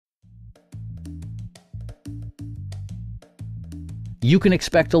You can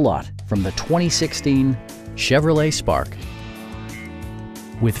expect a lot from the 2016 Chevrolet Spark.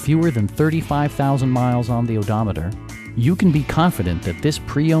 With fewer than 35,000 miles on the odometer, you can be confident that this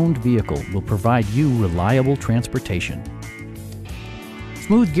pre-owned vehicle will provide you reliable transportation.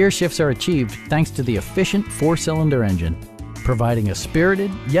 Smooth gear shifts are achieved thanks to the efficient 4-cylinder engine, providing a spirited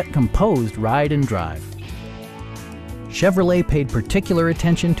yet composed ride and drive. Chevrolet paid particular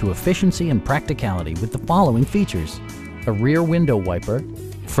attention to efficiency and practicality with the following features: a rear window wiper,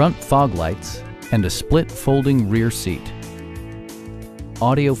 front fog lights, and a split folding rear seat.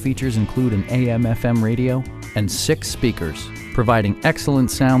 Audio features include an AM/FM radio and 6 speakers, providing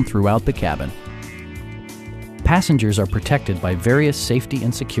excellent sound throughout the cabin. Passengers are protected by various safety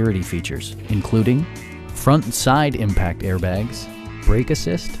and security features, including front and side impact airbags, brake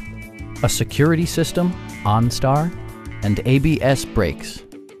assist, a security system, OnStar, and ABS brakes.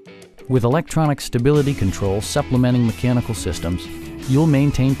 With electronic stability control supplementing mechanical systems, you'll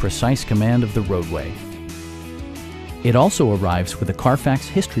maintain precise command of the roadway. It also arrives with a Carfax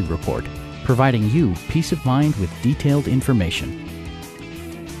history report, providing you peace of mind with detailed information.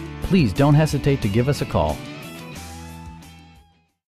 Please don't hesitate to give us a call